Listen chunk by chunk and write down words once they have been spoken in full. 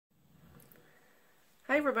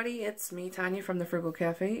Hi everybody, it's me, Tanya from the Frugal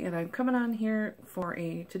Cafe, and I'm coming on here for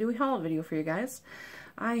to do a haul video for you guys.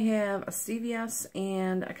 I have a CVS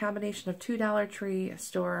and a combination of two Dollar Tree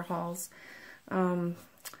store hauls.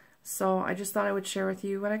 So I just thought I would share with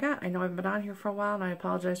you what I got. I know I've been on here for a while and I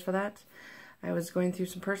apologize for that. I was going through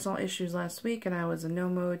some personal issues last week and I was in no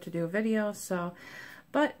mood to do a video,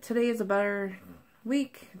 but today is a better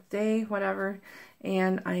week, day, whatever,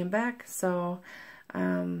 and I am back, so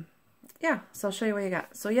yeah, so I'll show you what you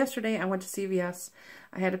got. So yesterday I went to CVS.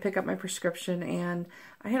 I had to pick up my prescription and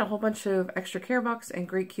I had a whole bunch of extra care bucks and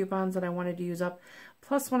great coupons that I wanted to use up.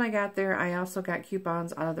 Plus when I got there, I also got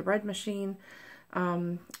coupons out of the red machine.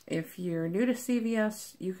 If you're new to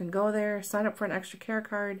CVS, you can go there, sign up for an extra care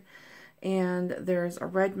card, and there's a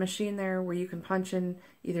red machine there where you can punch in,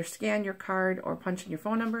 either scan your card or punch in your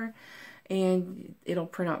phone number, and it'll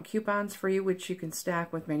print out coupons for you, which you can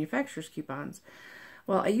stack with manufacturer's coupons.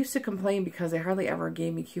 Well, I used to complain because they hardly ever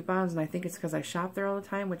gave me coupons, and I think it's because I shop there all the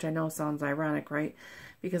time, which I know sounds ironic, right?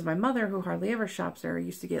 Because my mother, who hardly ever shops there,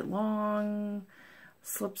 used to get long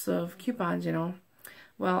slips of coupons, you know.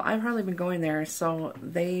 Well, I've hardly been going there, so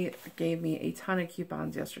they gave me a ton of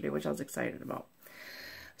coupons yesterday, which I was excited about.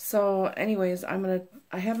 So, anyways, I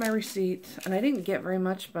have my receipt, and I didn't get very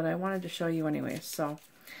much, but I wanted to show you anyways. So,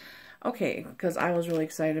 okay, because I was really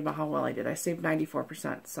excited about how well I did. I saved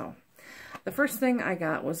 94%, so. The first thing I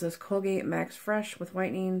got was this Colgate Max Fresh with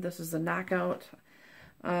whitening. This is the Knockout.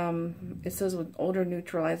 It says with odor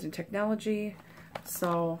neutralizing technology.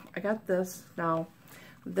 So I got this. Now,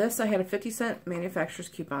 this I had a 50-cent manufacturer's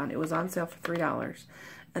coupon. It was on sale for $3.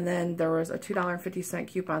 And then there was a $2.50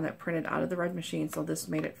 coupon that printed out of the red machine. So this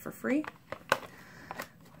made it for free.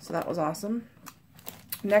 So that was awesome.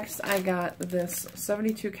 Next, I got this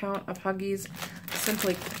 72 count of Huggies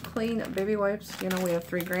Simply Clean baby wipes. You know, we have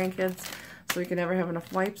 3 grandkids, so we can never have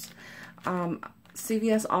enough wipes.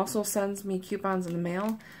 CVS also sends me coupons in the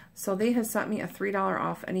mail, so they have sent me a $3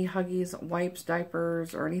 off any Huggies wipes,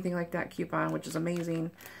 diapers, or anything like that coupon, which is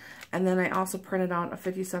amazing. And then I also printed out a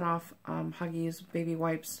 50-cent off Huggies baby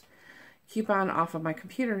wipes coupon off of my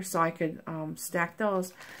computer, so I could stack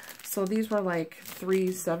those. So these were like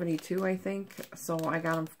 $3.72, I think. So I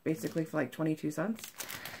got them basically for like 22 cents.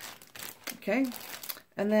 Okay.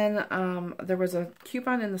 And then there was a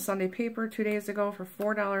coupon in the Sunday paper 2 days ago for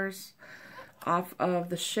 $4 off of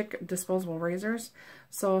the Schick disposable razors.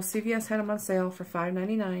 So CVS had them on sale for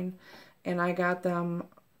 $5.99, and I got them.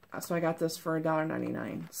 So I got this for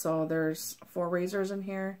 $1.99. So there's 4 razors in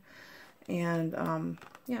here, and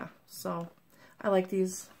yeah. So I like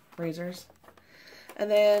these razors. And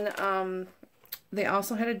then they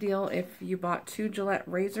also had a deal. If you bought 2 Gillette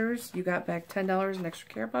razors, you got back $10 in extra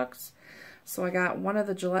care bucks. So I got one of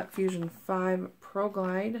the Gillette Fusion 5 Pro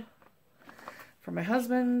Glide for my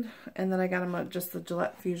husband, and then I got him just the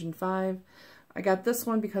Gillette Fusion 5. I got this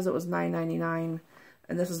one because it was $9.99,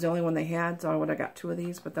 and this is the only one they had, so I would have got 2 of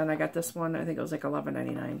these, but then I got this one, I think it was like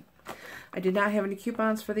 $11.99. I did not have any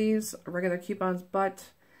coupons for these, regular coupons, but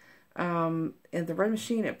in the red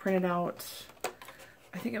machine it printed out,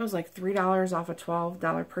 I think it was like $3 off a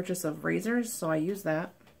 $12 purchase of razors, so I used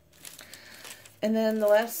that. And then the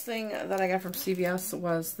last thing that I got from CVS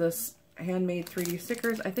was this handmade 3D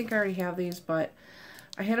stickers. I think I already have these, but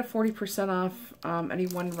I had a 40% off any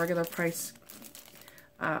one regular price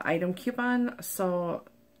item coupon. So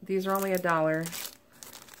these are only $1.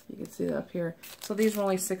 You can see that up here. So these were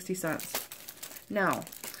only 60 cents. Now,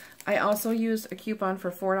 I also used a coupon for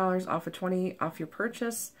 $4 off of 20 off your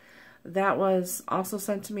purchase. That was also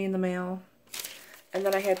sent to me in the mail. And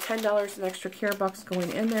then I had $10 in extra care bucks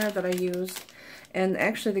going in there that I used. And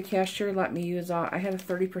actually the cashier let me use, I had a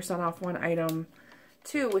 30% off one item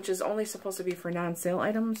too, which is only supposed to be for non-sale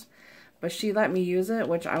items. But she let me use it,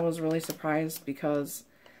 which I was really surprised because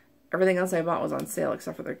everything else I bought was on sale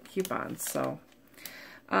except for the coupons. So,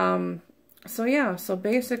 so yeah, so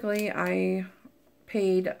basically I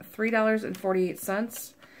paid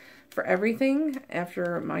 $3.48 for everything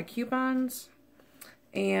after my coupons.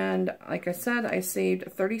 And like I said, I saved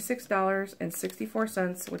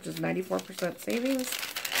 $36.64, which is 94% savings.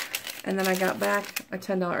 And then I got back a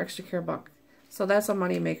 $10 extra care buck. So that's a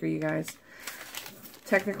money maker, you guys.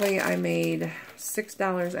 Technically, I made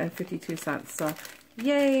 $6.52. So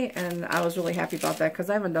yay! And I was really happy about that because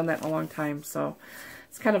I haven't done that in a long time. So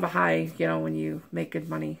it's kind of a high, you know, when you make good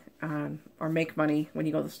money or make money when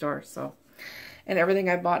you go to the store. So. And everything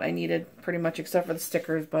I bought I needed pretty much except for the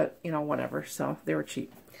stickers, but, you know, whatever. So they were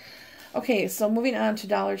cheap. Okay, so moving on to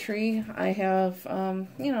Dollar Tree. I have,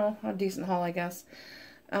 you know, a decent haul, I guess.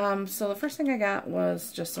 So the first thing I got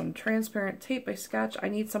was just some transparent tape by Scotch. I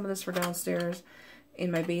need some of this for downstairs.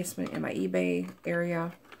 in my basement, in my eBay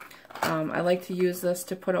area. I like to use this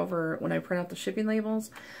to put over, when I print out the shipping labels,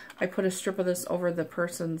 I put a strip of this over the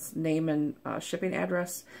person's name and shipping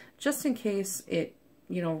address, just in case it,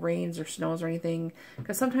 you know, rains or snows or anything,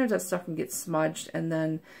 because sometimes that stuff can get smudged, and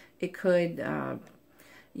then it could,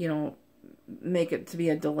 you know, make it to be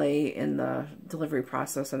a delay in the delivery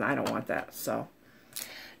process, and I don't want that, so.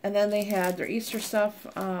 And then they had their Easter stuff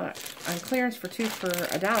on clearance for $2 for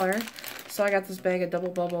 $1, so I got this bag of double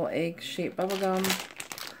bubble egg-shaped bubble gum.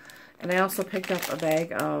 And I also picked up a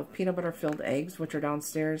bag of peanut butter filled eggs, which are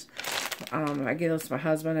downstairs. I gave those to my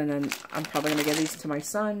husband, and then I'm probably going to give these to my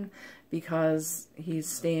son because he's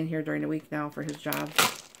staying here during the week now for his job.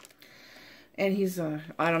 And he's,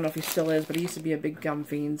 I don't know if he still is, but he used to be a big gum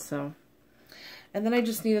fiend, so. And then I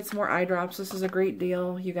just needed some more eye drops. This is a great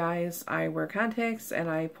deal, you guys. I wear contacts, and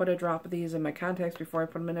I put a drop of these in my contacts before I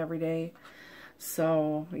put them in every day.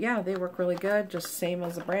 So, yeah, they work really good, just same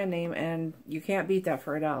as the brand name, and you can't beat that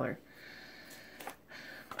for $1.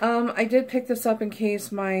 I did pick this up in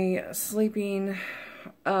case my sleeping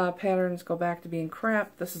patterns go back to being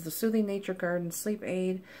crap. This is the Soothing Nature Garden Sleep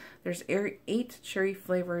Aid. There's 8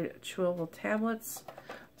 cherry-flavored chewable tablets.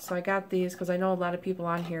 So I got these because I know a lot of people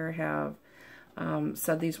on here have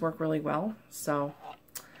said these work really well. So,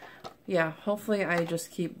 yeah, hopefully I just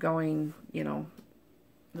keep going, you know,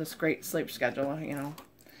 this great sleep schedule, you know.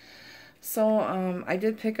 So, I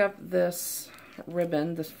did pick up this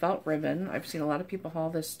ribbon, this felt ribbon. I've seen a lot of people haul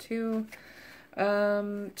this too.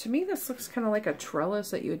 To me, this looks kind of like a trellis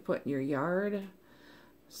that you would put in your yard.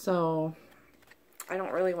 So, I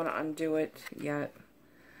don't really want to undo it yet.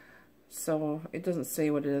 So, it doesn't say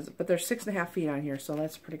what it is. But there's 6.5 feet on here, so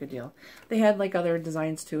that's a pretty good deal. They had like other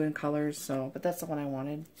designs too and colors, so, but that's the one I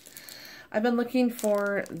wanted. I've been looking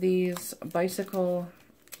for these bicycle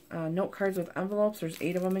note cards with envelopes. There's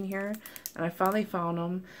 8 of them in here, and I finally found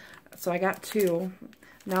them. So I got 2.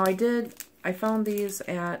 Now I found these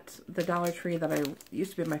at the Dollar Tree that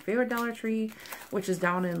used to be my favorite Dollar Tree, which is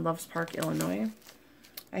down in Loves Park, Illinois.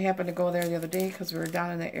 I happened to go there the other day because we were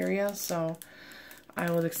down in the area, so I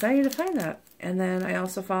was excited to find that. And then I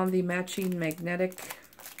also found the matching magnetic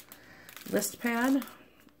list pad.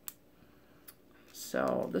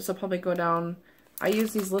 So this will probably go down. I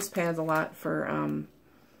use these list pads a lot for,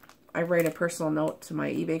 I write a personal note to my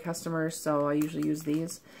eBay customers, so I usually use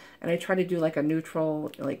these. And I try to do like a neutral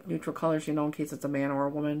colors, you know, in case it's a man or a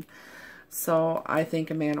woman. So I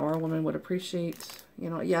think a man or a woman would appreciate, you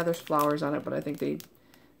know, yeah, there's flowers on it, but I think they'd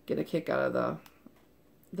get a kick out of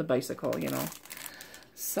the bicycle, you know.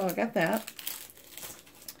 So I got that.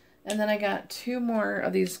 And then I got 2 more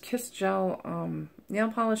of these Kiss Gel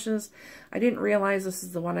nail polishes. I didn't realize this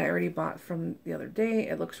is the one I already bought from the other day.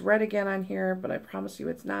 It looks red again on here, but I promise you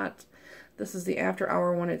it's not. This is the After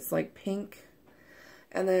Hour one. It's like pink.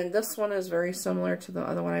 And then this one is very similar to the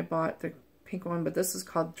other one I bought, the pink one, but this is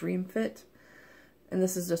called Dream Fit. And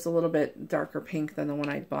this is just a little bit darker pink than the one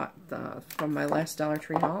I bought from my last Dollar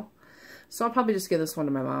Tree haul. So I'll probably just give this one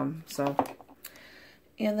to my mom. So,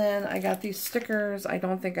 and then I got these stickers. I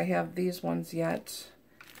don't think I have these ones yet.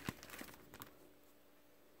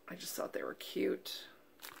 I just thought they were cute.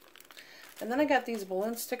 And then I got these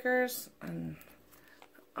balloon stickers, and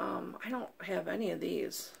I don't have any of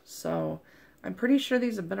these. So I'm pretty sure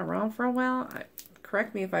these have been around for a while.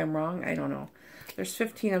 Correct me if I'm wrong. I don't know. There's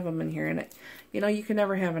 15 of them in here, and you know, you can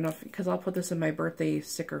never have enough, because I'll put this in my birthday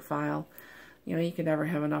sticker file. You know, you can never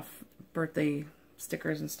have enough birthday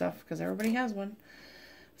stickers and stuff because everybody has one.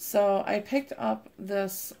 So I picked up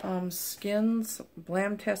this Skins,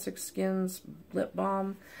 Blamtastic Skins lip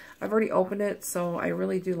balm. I've already opened it, so I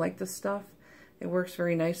really do like this stuff. It works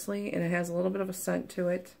very nicely, and it has a little bit of a scent to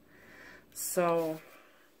it. So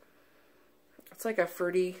it's like a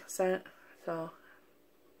fruity scent. So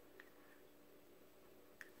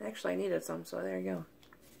actually I needed some, so there you go.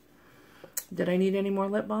 Did I need any more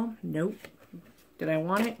lip balm? Nope. Did I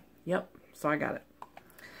want it? Yep. So I got it.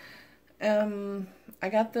 I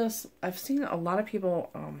got this. I've seen a lot of people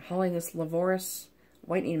hauling this Lavoris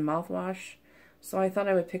whitening mouthwash, so I thought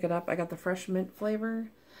I would pick it up. I got the fresh mint flavor.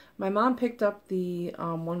 My mom picked up the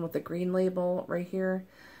one with the green label right here,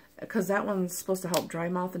 because that one's supposed to help dry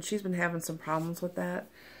mouth, and she's been having some problems with that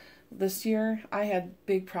this year. I had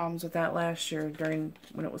big problems with that last year during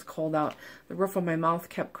when it was cold out. The roof of my mouth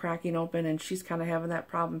kept cracking open, and she's kind of having that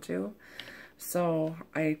problem too. So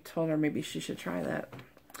I told her maybe she should try that.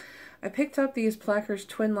 I picked up these Plackers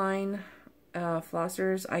Twin Line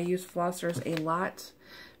flossers. I use flossers a lot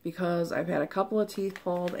because I've had a couple of teeth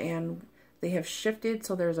pulled and they have shifted,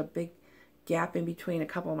 so there's a big gap in between a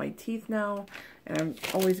couple of my teeth now, and I'm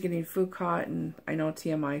always getting food caught, and I know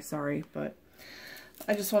TMI, sorry, but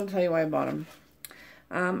I just want to tell you why I bought them.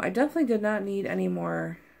 I definitely did not need any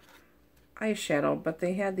more eyeshadow, but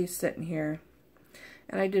they had these sitting here.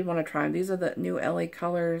 And I did want to try them. These are the new LA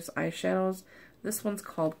Colors eyeshadows. This one's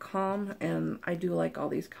called Calm, and I do like all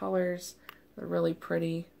these colors. They're really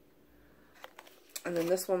pretty. And then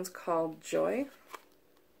this one's called Joy.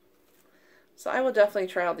 So I will definitely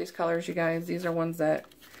try out these colors, you guys. These are ones that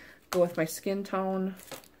go with my skin tone.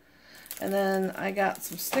 And then I got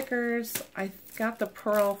some stickers. I got the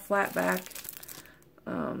Pearl flat back,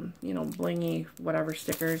 you know, blingy, whatever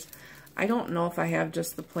stickers. I don't know if I have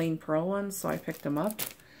just the plain Pearl ones, so I picked them up.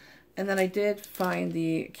 And then I did find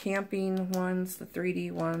the camping ones, the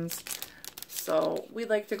 3D ones. So we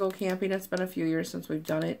like to go camping. It's been a few years since we've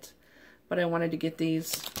done it, but I wanted to get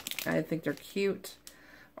these. I think they're cute.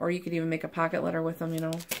 Or you could even make a pocket letter with them, you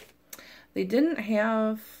know. They didn't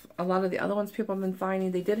have a lot of the other ones people have been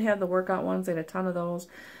finding. They did have the workout ones. They had a ton of those.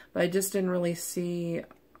 But I just didn't really see,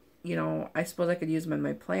 you know, I suppose I could use them in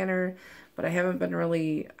my planner. But I haven't been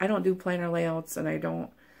really, I don't do planner layouts, and I don't,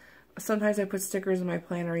 sometimes I put stickers in my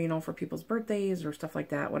planner, you know, for people's birthdays or stuff like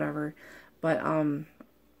that, whatever. But,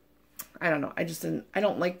 I don't know. I just didn't, I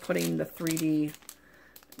don't like putting the 3D,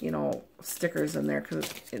 you know, stickers in there because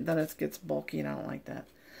then it gets bulky and I don't like that.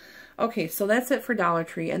 Okay, so that's it for Dollar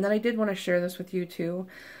Tree. And then I did want to share this with you too.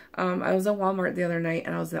 I was at Walmart the other night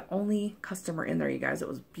and I was the only customer in there, you guys. It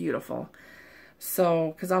was beautiful.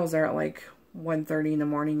 So, because I was there at like 1:30 in the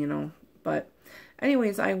morning, you know. But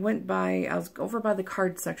anyways, I was over by the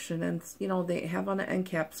card section and, you know, they have on the end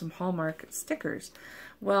cap some Hallmark stickers.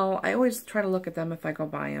 Well, I always try to look at them if I go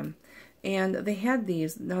buy them. And they had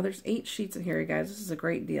these. Now, there's 8 sheets in here, you guys. This is a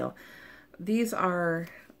great deal. These are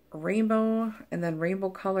rainbow and then rainbow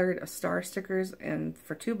colored star stickers, and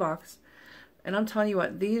for $2. And I'm telling you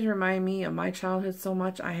what, these remind me of my childhood so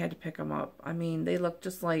much, I had to pick them up. I mean, they look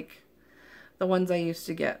just like the ones I used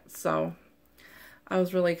to get. So I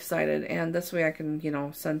was really excited, and this way I can, you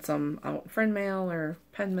know, send some out friend mail or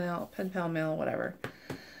pen pal mail, whatever.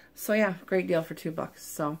 So yeah, great deal for $2.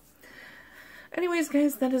 So anyways,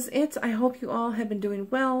 guys, that is it. I hope you all have been doing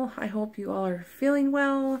well. I hope you all are feeling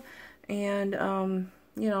well. And,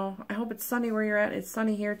 you know, I hope it's sunny where you're at. It's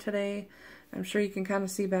sunny here today. I'm sure you can kind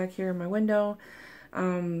of see back here in my window.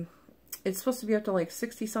 It's supposed to be up to like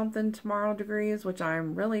 60-something tomorrow degrees, which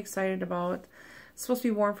I'm really excited about. It's supposed to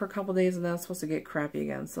be warm for a couple days, and then it's supposed to get crappy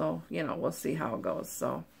again. So, you know, we'll see how it goes.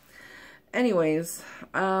 So, anyways,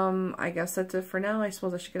 I guess that's it for now. I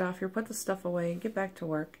suppose I should get off here, put the stuff away, and get back to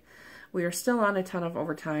work. We are still on a ton of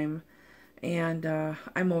overtime, and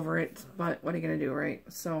I'm over it, but what are you going to do, right?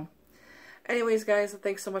 So, anyways, guys,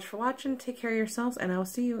 thanks so much for watching. Take care of yourselves, and I will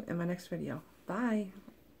see you in my next video. Bye.